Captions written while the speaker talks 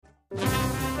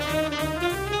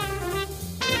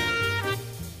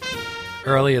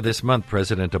Earlier this month,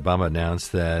 President Obama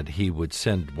announced that he would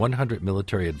send 100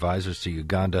 military advisors to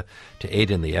Uganda to aid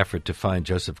in the effort to find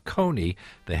Joseph Kony,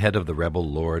 the head of the rebel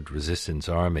Lord Resistance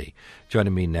Army.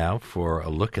 Joining me now for a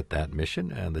look at that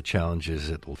mission and the challenges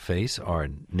it will face are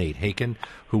Nate Haken,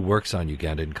 who works on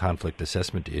Ugandan conflict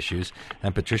assessment issues,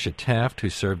 and Patricia Taft, who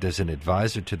served as an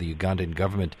advisor to the Ugandan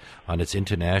government on its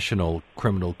international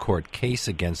criminal court case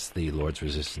against the Lord's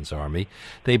Resistance Army.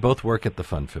 They both work at the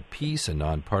Fund for Peace, a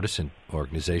nonpartisan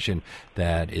organization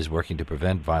that is working to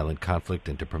prevent violent conflict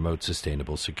and to promote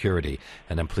sustainable security.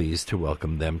 And I'm pleased to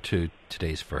welcome them to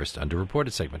today's first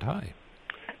Underreported segment. Hi.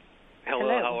 Hello,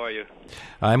 how are you?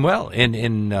 I'm well.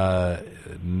 In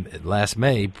last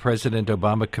May, President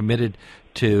Obama committed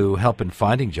to help in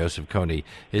finding Joseph Kony.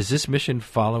 Is this mission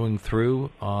following through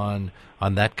on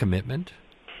that commitment?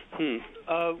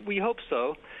 We hope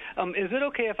so. Is it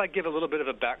okay if I give a little bit of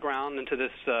a background into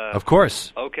this? Of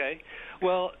course. Okay.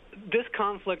 Well, this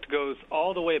conflict goes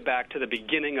all the way back to the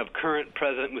beginning of current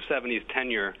President Museveni's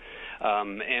tenure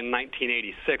in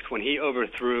 1986 when he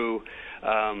overthrew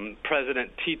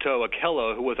President Tito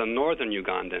Okello, who was a northern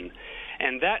Ugandan.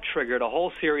 And that triggered a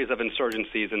whole series of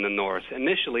insurgencies in the north,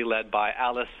 initially led by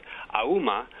Alice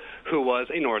Auma, who was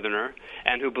a northerner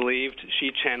and who believed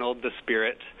she channeled the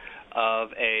spirit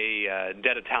of a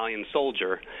dead Italian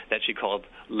soldier that she called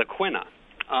Lequena.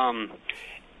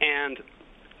 And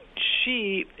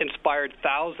she inspired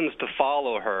thousands to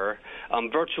follow her,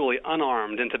 virtually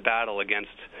unarmed, into battle against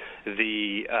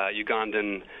the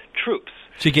Ugandan troops.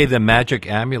 She gave them magic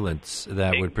amulets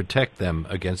that would protect them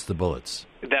against the bullets.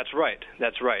 That's right.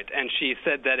 And she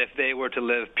said that if they were to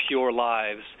live pure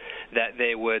lives, that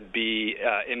they would be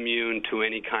immune to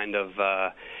any kind of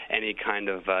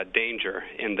danger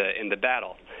in the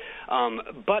battle.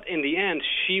 But in the end,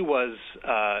 she was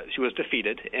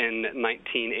defeated in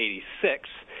 1986.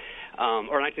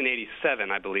 Or 1987,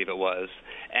 I believe it was,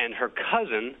 and her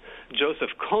cousin,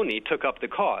 Joseph Kony, took up the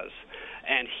cause.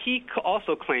 And he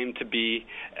also claimed to be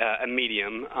a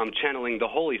medium, channeling the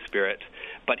Holy Spirit,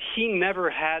 but he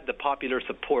never had the popular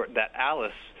support that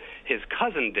Alice, his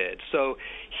cousin, did. So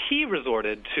he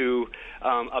resorted to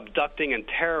abducting and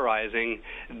terrorizing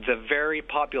the very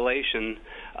population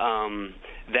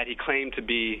that he claimed to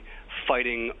be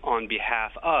fighting on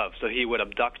behalf of. So he would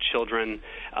abduct children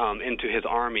into his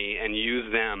army and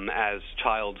use them as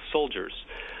child soldiers.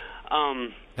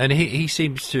 And he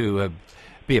seems to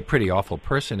be a pretty awful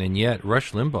person, and yet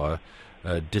Rush Limbaugh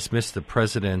dismissed the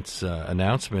president's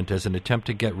announcement as an attempt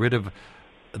to get rid of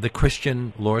the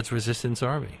Christian Lord's Resistance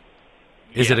Army.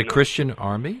 Is it a Christian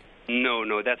army?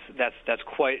 No, that's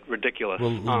quite ridiculous.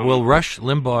 Will Rush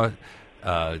Limbaugh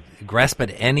grasp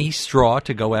at any straw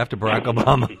to go after Barack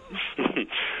Obama?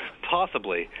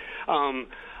 Possibly.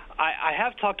 I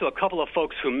have talked to a couple of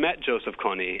folks who met Joseph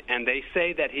Kony, and they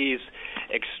say that he's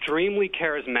extremely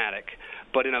charismatic,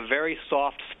 but in a very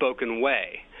soft-spoken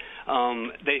way.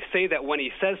 They say that when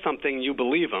he says something, you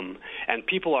believe him, and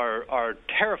people are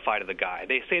terrified of the guy.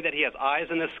 They say that he has eyes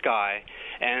in the sky,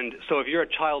 and so if you're a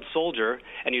child soldier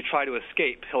and you try to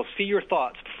escape, he'll see your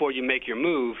thoughts before you make your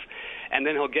move, and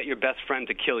then he'll get your best friend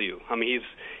to kill you. I mean,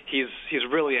 he's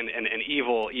really an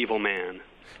evil man.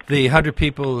 The 100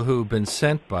 people who've been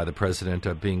sent by the president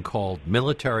are being called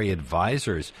military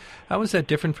advisors. How is that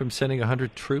different from sending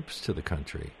 100 troops to the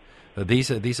country?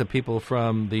 These are people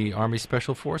from the Army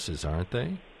Special Forces, aren't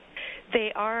they?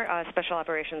 They are Special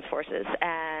Operations Forces,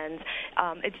 and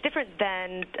it's different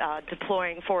than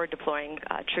forward deploying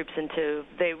troops into.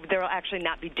 They'll actually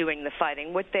not be doing the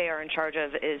fighting. What they are in charge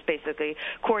of is basically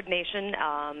coordination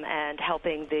and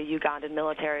helping the Ugandan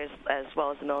military as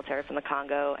well as the military from the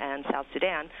Congo and South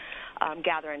Sudan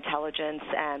gather intelligence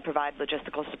and provide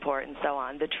logistical support and so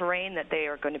on. The terrain that they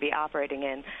are going to be operating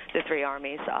in, the three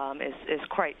armies, is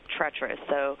quite treacherous,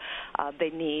 so they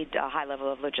need a high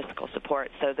level of logistical support.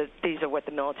 So these are what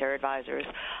the military advisors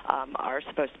are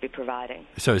supposed to be providing.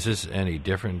 So is this any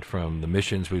different from the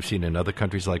missions we've seen in other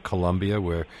countries like Colombia,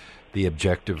 where the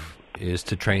objective is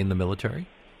to train the military?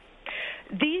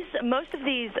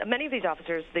 Many of these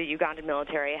officers, the Ugandan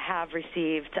military, have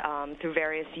received through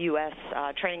various U.S.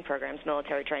 training programs,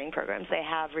 military training programs. They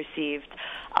have received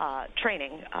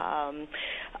training.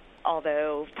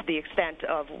 Although the extent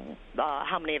of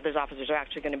how many of those officers are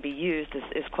actually going to be used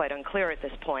is quite unclear at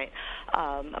this point.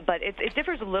 But it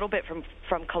differs a little bit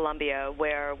from Colombia,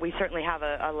 where we certainly have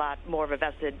a lot more of a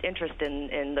vested interest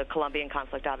in the Colombian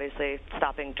conflict, obviously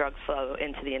stopping drug flow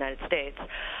into the United States.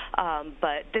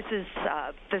 But this is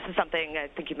something I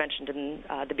think you mentioned in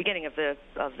the beginning of the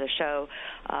show.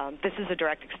 This is a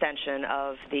direct extension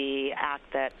of the act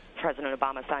that President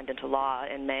Obama signed into law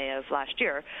in May of last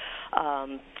year,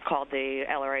 called the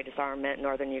LRA Disarmament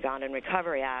Northern Ugandan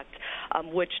Recovery Act,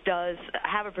 which does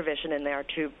have a provision in there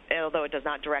to, although it does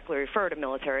not directly refer to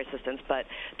military assistance, but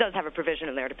does have a provision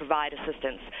in there to provide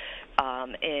assistance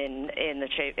in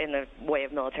the way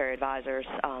of military advisors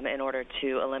in order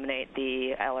to eliminate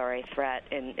the LRA threat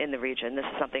in the region. This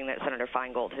is something that Senator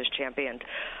Feingold has championed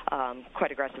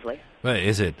quite aggressively. Well,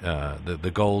 is it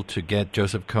the goal to get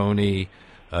Joseph Kony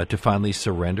to finally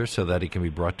surrender so that he can be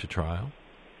brought to trial?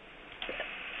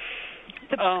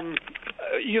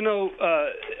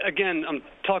 Again, I'm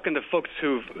talking to folks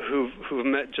who've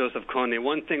met Joseph Kony.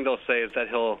 One thing they'll say is that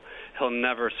he'll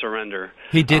never surrender.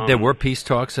 He did. There were peace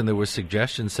talks, and there were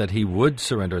suggestions that he would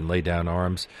surrender and lay down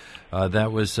arms.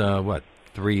 That was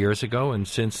 3 years ago, and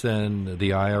since then,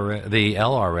 the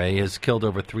LRA has killed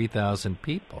over 3,000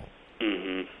 people.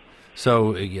 Mm-hmm.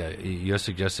 So you're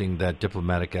suggesting that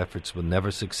diplomatic efforts will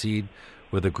never succeed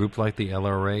with a group like the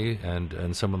LRA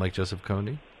and someone like Joseph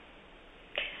Kony?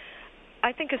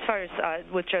 I think as far as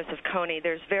with Joseph Kony,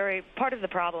 there's part of the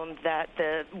problem that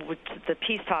the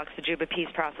peace talks, the Juba peace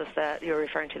process that you're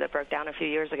referring to that broke down a few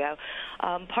years ago,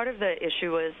 part of the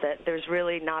issue is that there's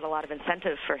really not a lot of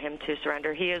incentive for him to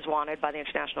surrender. He is wanted by the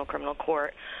International Criminal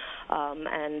Court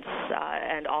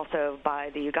and also by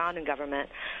the Ugandan government.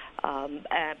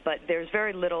 But there's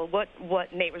very little. What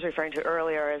Nate was referring to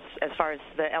earlier, as far as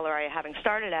the LRA having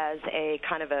started as a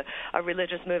kind of a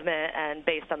religious movement and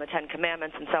based on the Ten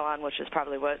Commandments and so on, which is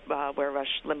probably where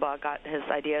Rush Limbaugh got his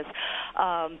ideas.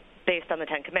 Based on the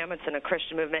Ten Commandments and a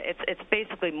Christian movement, it's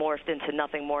basically morphed into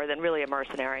nothing more than really a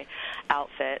mercenary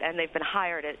outfit, and they've been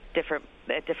hired at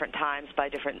different times by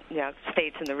different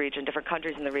states in the region, different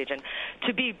countries in the region,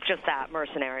 to be just that,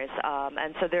 mercenaries.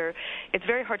 And so it's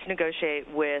very hard to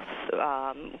negotiate with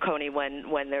Kony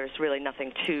when there's really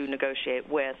nothing to negotiate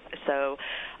with. So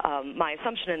my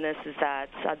assumption in this is that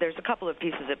there's a couple of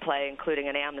pieces at play, including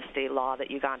an amnesty law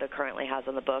that Uganda currently has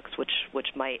on the books, which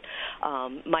might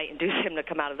induce him to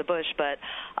come out of the bush, but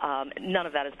none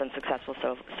of that has been successful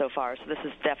so far. So this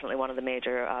is definitely one of the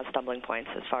major stumbling points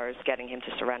as far as getting him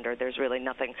to surrender. There's really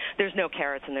nothing. There's no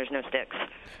carrots and there's no sticks.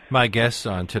 My guests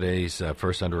on today's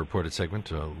first underreported segment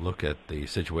to look at the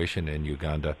situation in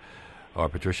Uganda are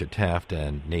Patricia Taft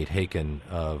and Nate Haken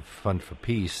of Fund for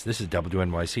Peace. This is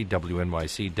WNYC,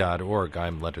 WNYC.org.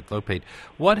 I'm Leonard Lopate.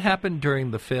 What happened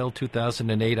during the failed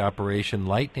 2008 Operation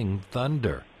Lightning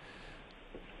Thunder?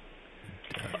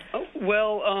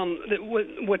 Well,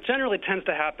 what generally tends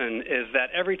to happen is that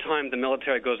every time the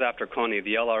military goes after Kony,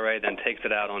 the LRA then takes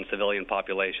it out on civilian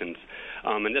populations.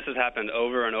 And this has happened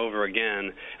over and over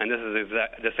again, and this is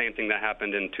the same thing that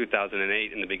happened in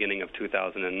 2008 and the beginning of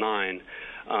 2009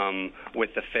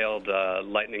 with the failed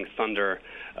Lightning Thunder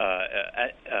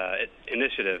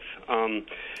initiative.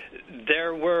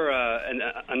 There were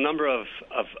a number of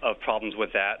problems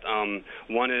with that.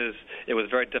 One is it was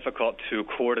very difficult to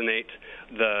coordinate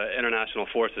the international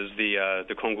forces.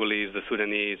 The Congolese, the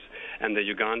Sudanese, and the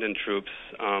Ugandan troops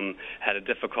had a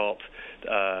difficult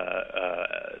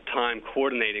time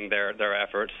coordinating their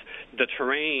efforts. The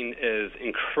terrain is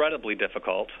incredibly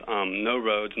difficult. No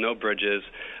roads, no bridges,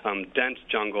 dense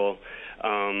jungle.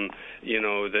 The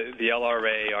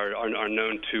LRA are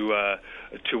known to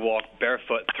walk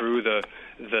barefoot through the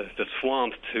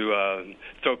swamp to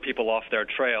throw people off their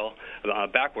trail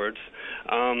backwards.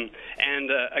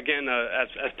 Again,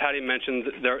 as Patty mentioned,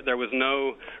 there was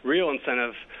no real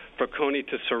incentive for Kony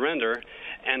to surrender,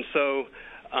 and so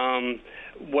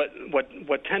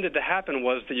what tended to happen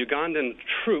was the Ugandan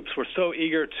troops were so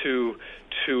eager to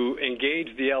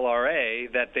engage the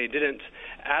LRA that they didn't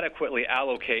adequately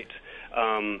allocate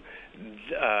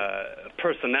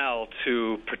personnel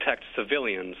to protect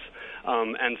civilians.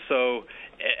 And so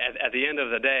at the end of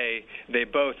the day, they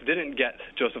both didn't get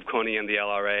Joseph Kony and the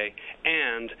LRA,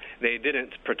 and they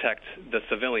didn't protect the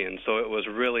civilians. So it was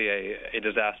really a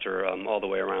disaster all the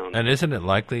way around. And isn't it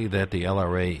likely that the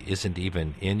LRA isn't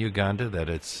even in Uganda, that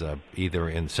it's either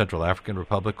in Central African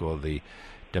Republic or the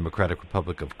Democratic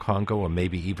Republic of Congo, or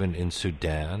maybe even in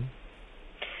Sudan?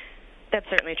 That's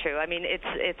certainly true. I mean,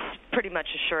 it's pretty much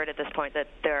assured at this point that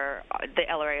the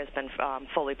LRA has been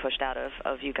fully pushed out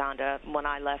of Uganda. When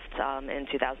I left in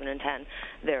 2010,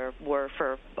 there were,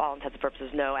 for all intents and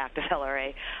purposes, no active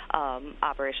LRA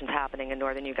operations happening in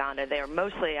northern Uganda. They are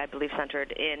mostly, I believe,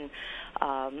 centered in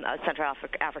Central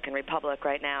African Republic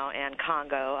right now and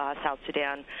Congo, South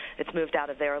Sudan. It's moved out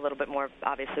of there a little bit more,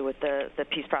 obviously, with the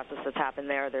peace process that's happened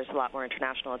there. There's a lot more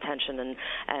international attention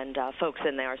and folks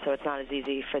in there, so it's not as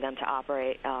easy for them to operate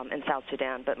operate in South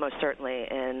Sudan, but most certainly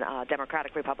in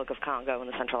Democratic Republic of Congo and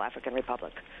the Central African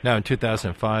Republic. Now, in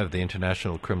 2005, the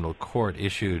International Criminal Court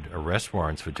issued arrest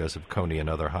warrants for Joseph Kony and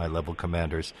other high-level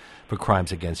commanders for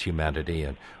crimes against humanity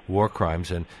and war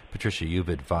crimes. And, Patricia, you've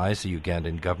advised the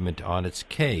Ugandan government on its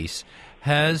case.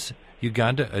 Has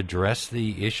Uganda addressed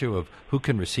the issue of who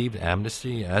can receive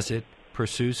amnesty as it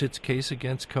pursues its case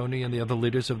against Kony and the other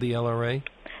leaders of the LRA?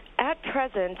 At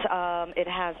present, it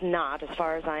has not, as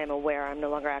far as I am aware. I'm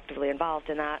no longer actively involved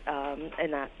in that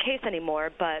case anymore.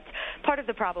 But part of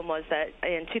the problem was that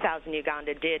in 2000,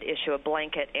 Uganda did issue a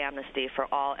blanket amnesty for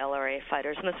all LRA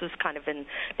fighters, and this was kind of in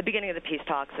the beginning of the peace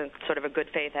talks and sort of a good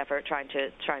faith effort, trying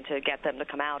to get them to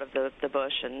come out of the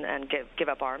bush and give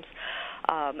up arms.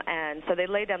 And so they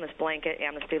laid down this blanket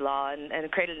amnesty law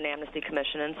and created an amnesty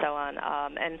commission and so on.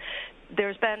 And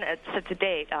there's been, to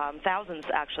date, thousands,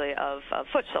 actually, of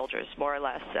foot soldiers, more or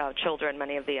less, children,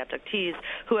 many of the abductees,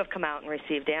 who have come out and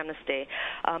received amnesty.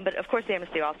 But, of course, the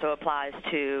amnesty also applies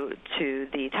to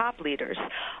the top leaders.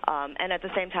 And at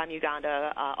the same time,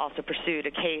 Uganda also pursued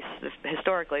a case,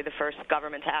 historically, the first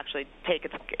government to actually take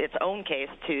its own case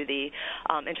to the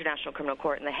International Criminal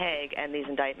Court in The Hague, and these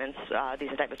indictments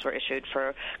were issued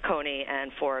for Kony,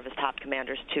 and 4 of his top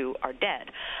commanders. 2 are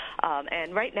dead.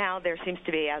 And right now, there seems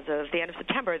to be, as of the end of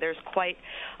September, there's quite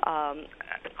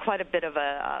a bit of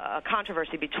a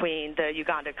controversy between the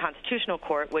Uganda Constitutional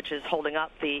Court, which is holding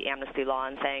up the amnesty law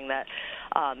and saying that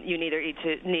you either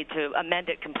need to amend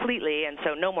it completely, and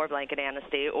so no more blanket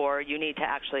amnesty, or you need to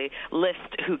actually list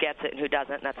who gets it and who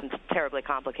doesn't, and that's terribly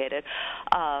complicated,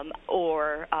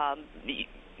 or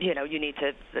you need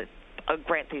to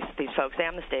grant these folks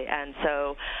amnesty. And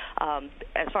so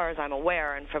as far as I'm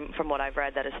aware, and from what I've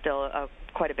read, that is still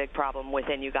quite a big problem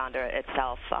within Uganda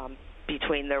itself,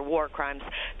 between their war crimes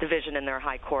division in their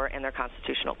high court and their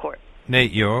constitutional court.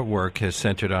 Nate, your work has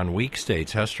centered on weak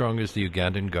states. How strong is the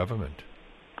Ugandan government?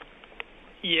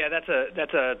 Yeah, that's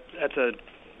a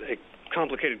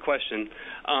complicated question.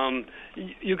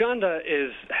 Uganda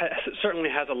certainly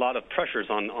has a lot of pressures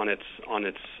on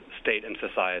its state and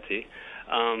society.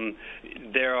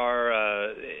 There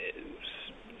are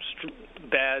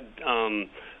bad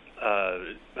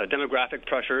demographic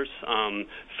pressures.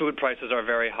 Food prices are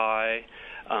very high,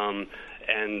 and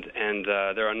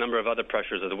there are a number of other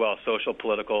pressures as well: social,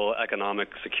 political, economic,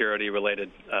 security-related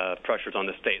pressures on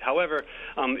the state. However,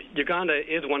 Uganda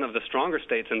is one of the stronger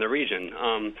states in the region,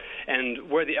 and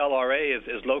where the LRA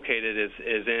is located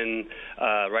is in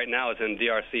right now is in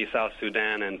DRC, South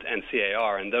Sudan, and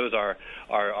CAR, and those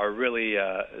are really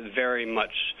very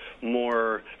much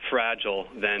more fragile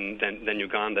than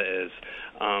Uganda is,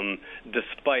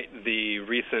 despite the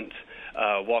recent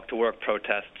walk-to-work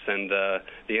protests and the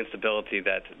instability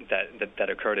that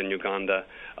occurred in Uganda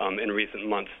in recent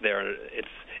months.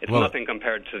 It's nothing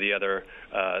compared to the other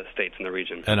states in the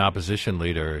region. An opposition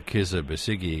leader, Kizza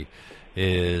Besigye,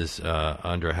 is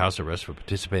under house arrest for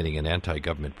participating in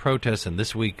anti-government protests, and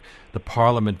this week the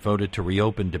parliament voted to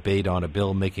reopen debate on a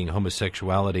bill making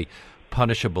homosexuality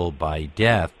punishable by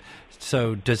death.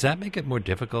 So does that make it more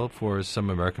difficult for some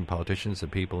American politicians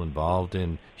and people involved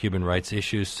in human rights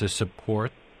issues to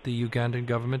support the Ugandan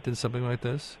government in something like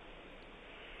this?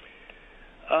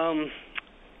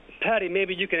 Patty,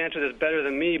 maybe you can answer this better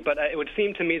than me, but it would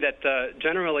seem to me that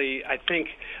generally I think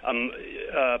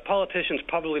politicians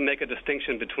probably make a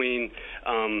distinction between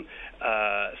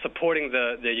supporting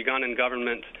the Ugandan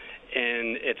government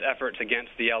in its efforts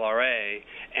against the LRA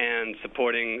and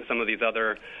supporting some of these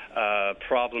other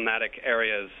problematic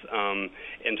areas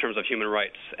in terms of human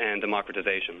rights and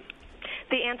democratization.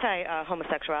 The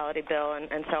anti-homosexuality bill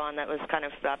and so on that was kind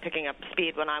of picking up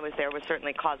speed when I was there was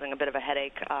certainly causing a bit of a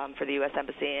headache for the U.S.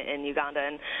 Embassy in Uganda,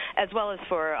 and as well as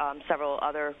for several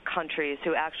other countries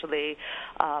who actually,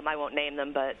 I won't name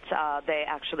them, but they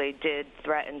actually did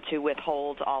threaten to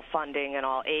withhold all funding and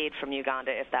all aid from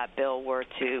Uganda if that bill were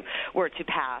to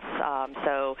pass.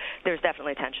 So there's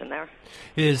definitely tension there.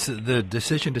 Is the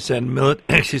decision to send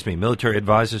military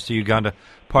advisors to Uganda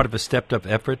part of a stepped-up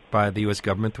effort by the U.S.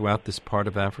 government throughout this part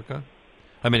of Africa?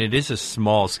 I mean, it is a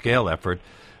small-scale effort,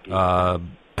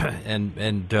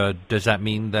 and does that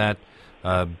mean that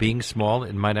being small,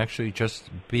 it might actually just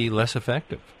be less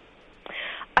effective?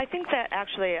 I think that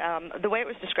actually the way it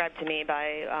was described to me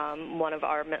by one of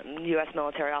our U.S.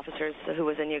 military officers who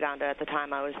was in Uganda at the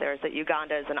time I was there is that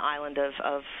Uganda is an island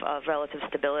of relative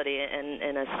stability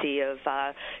in a sea of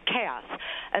chaos.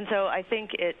 And so I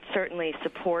think it certainly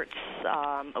supports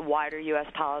a wider U.S.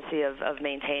 policy of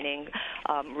maintaining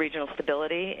regional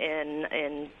stability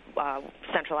in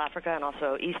Central Africa and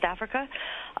also East Africa.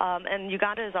 And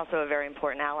Uganda is also a very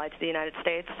important ally to the United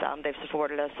States. They've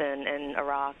supported us in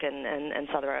Iraq and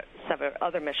several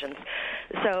other missions.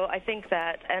 So I think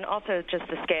that, and also just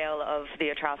the scale of the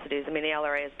atrocities. I mean, the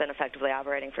LRA has been effectively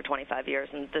operating for 25 years,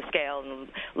 and the scale and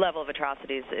level of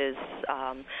atrocities is,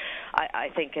 I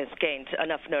think, has gained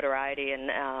enough notoriety in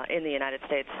the United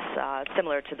States,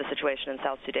 similar to the situation in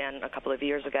South Sudan a couple of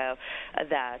years ago,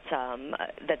 that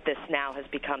this now has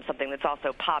become something that's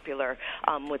also popular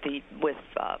with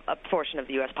a portion of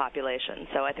the U.S. population.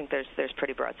 So I think there's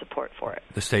pretty broad support for it.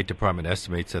 The State Department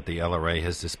estimates that the LRA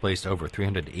has displaced over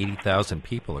 380,000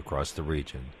 people across the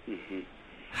region. Mm-hmm.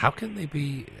 How can they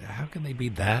be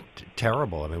that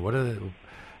terrible? I mean,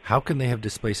 how can they have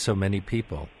displaced so many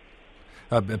people?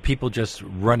 People just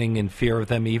running in fear of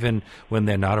them even when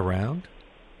they're not around?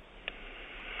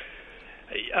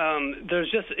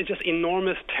 It's just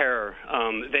enormous terror.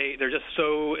 They're just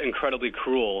so incredibly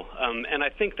cruel, and I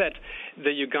think that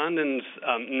the Ugandans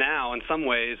now, in some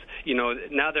ways,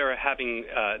 now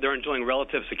they're enjoying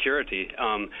relative security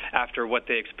after what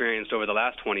they experienced over the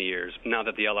last 20 years. Now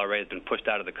that the LRA has been pushed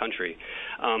out of the country,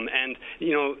 and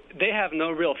they have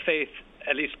no real faith,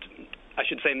 at least I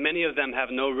should say many of them have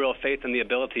no real faith in the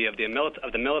ability of the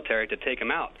military to take him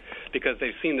out, because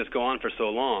they've seen this go on for so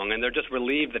long, and they're just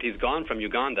relieved that he's gone from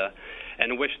Uganda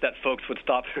and wish that folks would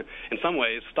stop, in some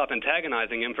ways, stop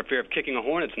antagonizing him for fear of kicking a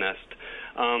hornet's nest.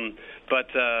 But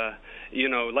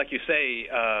like you say,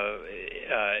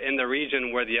 in the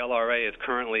region where the LRA is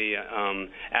currently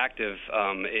active,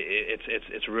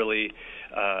 it's really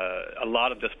a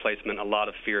lot of displacement, a lot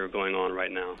of fear going on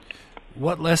right now.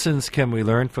 What lessons can we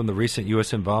learn from the recent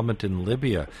U.S. involvement in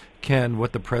Libya? Can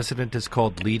what the president has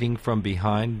called leading from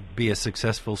behind be a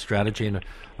successful strategy in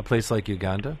a place like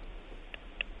Uganda?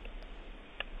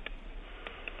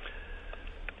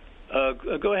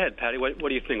 Go ahead, Patty. What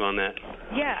do you think on that?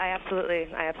 Yeah, I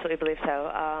absolutely believe so.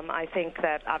 I think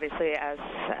that obviously, as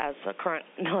the current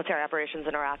military operations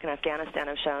in Iraq and Afghanistan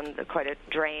have shown quite a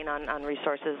drain on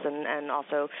resources, and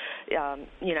also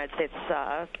United States.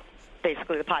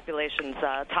 Basically, the population's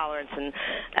tolerance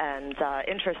and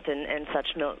interest in such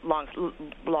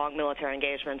long military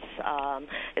engagements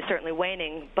is certainly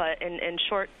waning. But in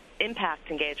short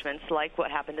impact engagements, like what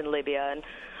happened in Libya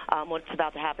and what's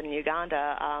about to happen in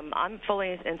Uganda, I'm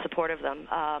fully in support of them.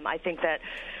 I think that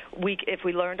if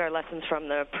we learned our lessons from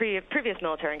the previous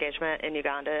military engagement in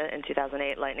Uganda in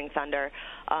 2008, Lightning Thunder,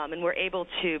 and we're able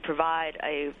to provide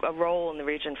a role in the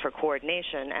region for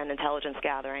coordination and intelligence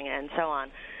gathering and so on,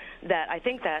 that I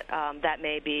think that that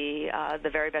may be the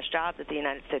very best job that the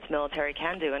United States military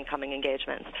can do in coming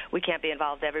engagements. We can't be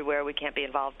involved everywhere. We can't be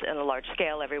involved in a large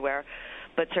scale everywhere.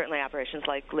 But certainly operations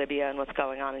like Libya and what's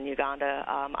going on in Uganda,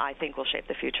 I think, will shape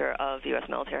the future of U.S.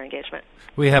 military engagement.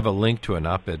 We have a link to an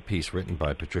op-ed piece written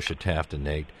by Patricia Taft and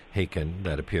Nate Haken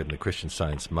that appeared in the Christian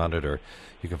Science Monitor.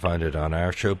 You can find it on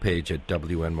our show page at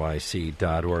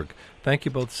wnyc.org. Thank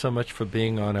you both so much for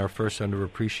being on our first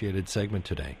underappreciated segment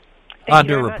today.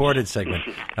 Underreported segment.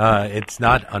 It's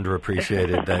not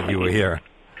underappreciated that you were here.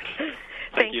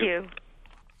 Thank you.